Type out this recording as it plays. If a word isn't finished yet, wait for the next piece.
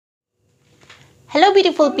Hello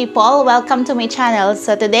beautiful people! Welcome to my channel.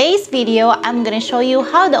 So today's video, I'm gonna show you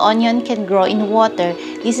how the onion can grow in water.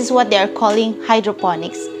 This is what they are calling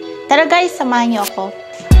hydroponics. Tara guys, samahan niyo ako.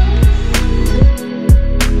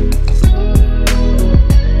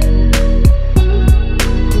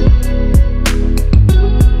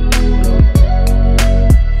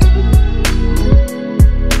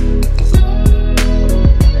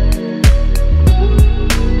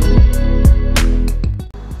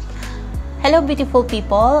 Hello beautiful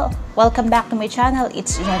people! Welcome back to my channel.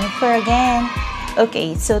 It's Jenefer again.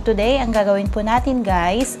 Okay, so today ang gagawin po natin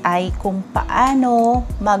guys ay kung paano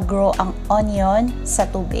mag-grow ang onion sa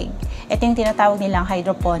tubig. Ito yung tinatawag nilang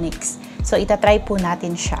hydroponics. So itatry po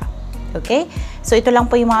natin siya. Okay? So ito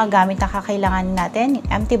lang po yung mga gamit na kakailangan natin.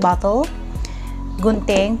 Empty bottle,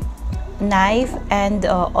 gunting, knife, and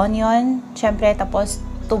onion, syempre tapos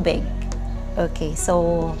tubig. Okay,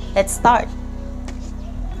 so let's start.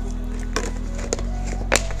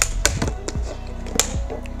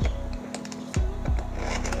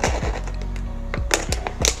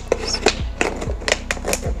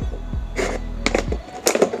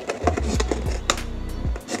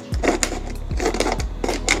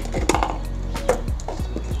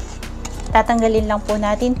 Tatanggalin lang po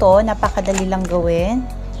natin to, napakadali lang gawin.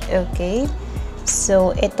 Okay,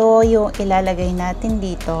 so ito yung ilalagay natin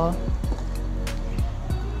dito.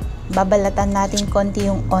 Babalatan natin konti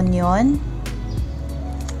yung onion.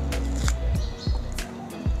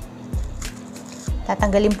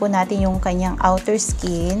 Tatanggalin po natin yung kanyang outer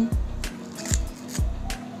skin.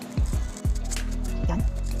 Yan.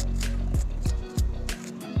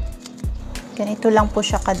 Ganito lang po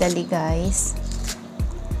siya kadali guys.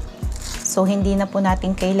 So, hindi na po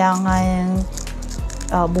natin kailangan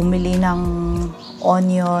bumili ng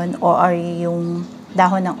onion or yung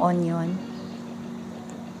dahon ng onion.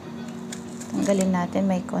 Tanggalin natin,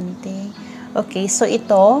 may konti. Okay, so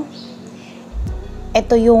ito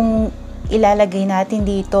yung ilalagay natin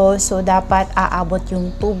dito. So, dapat aabot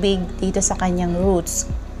yung tubig dito sa kanyang roots.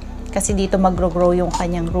 Kasi dito mag-grow yung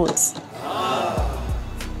kanyang roots.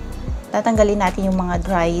 Tatanggalin natin yung mga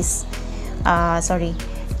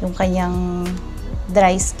yung kanyang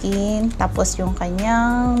dry skin, tapos yung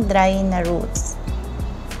kanyang dry na roots.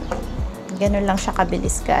 Ganun lang siya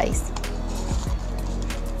kabilis guys.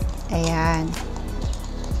 Ayan.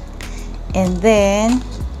 And then,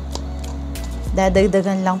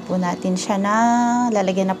 dadagdagan lang po natin siya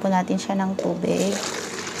lalagyan na po natin siya ng tubig.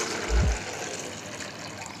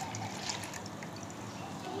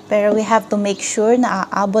 Pero we have to make sure na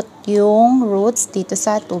aabot yung roots dito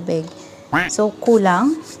sa tubig. So,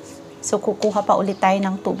 kulang. So, kukuha pa ulit tayo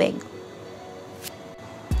ng tubig.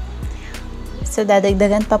 So,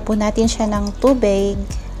 dadagdagan pa po natin siya ng tubig.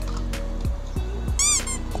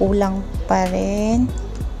 Kulang pa rin.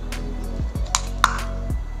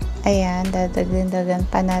 Ayan, dadagdagan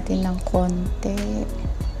pa natin ng konti.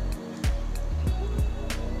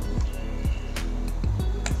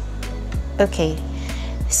 Okay.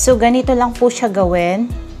 So, ganito lang po siya gawin.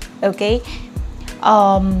 Okay?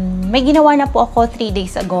 May ginawa na po ako 3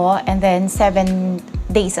 days ago and then 7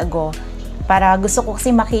 days ago. Para gusto ko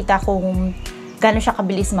kasi makita kung gano'n siya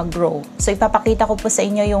kabilis mag-grow. So, ipapakita ko po sa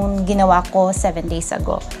inyo yung ginawa ko 7 days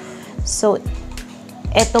ago. So,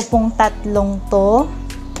 eto pong tatlong to.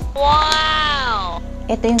 Wow!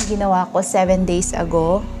 Ito yung ginawa ko 7 days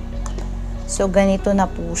ago. So, ganito na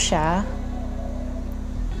po siya.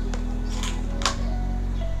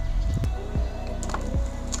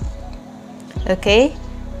 Okay?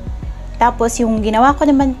 Tapos, yung ginawa ko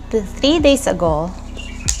naman 3 days ago,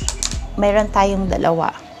 mayroon tayong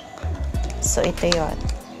dalawa. So, ito yon.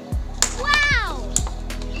 Wow!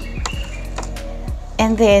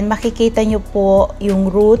 And then, makikita nyo po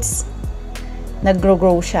yung roots,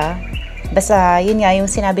 nag-grow siya. Basta, yun nga, yung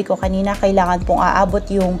sinabi ko kanina, kailangan pong aabot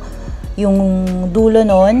yung dulo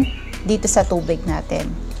nun dito sa tubig natin.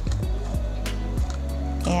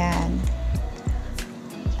 Ayan.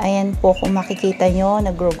 Ayan po, kung makikita nyo,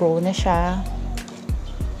 nag-grow na siya.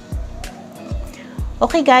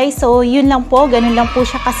 Okay guys, so yun lang po. Ganun lang po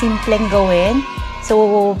siya kasimpleng gawin.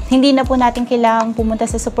 So, hindi na po natin kailangang pumunta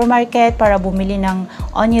sa supermarket para bumili ng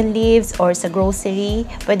onion leaves or sa grocery.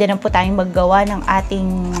 Pwede na po tayong maggawa ng ating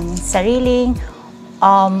sariling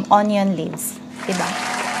onion leaves. Diba?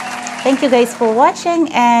 Thank you guys for watching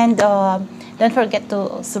and don't forget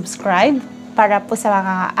to subscribe para po sa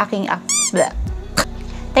mga aking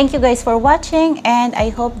Thank you guys for watching and I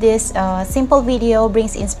hope this simple video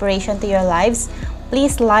brings inspiration to your lives.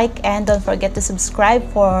 Please like and don't forget to subscribe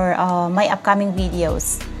for my upcoming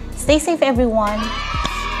videos. Stay safe everyone.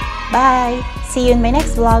 Bye! See you in my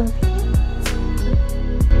next vlog.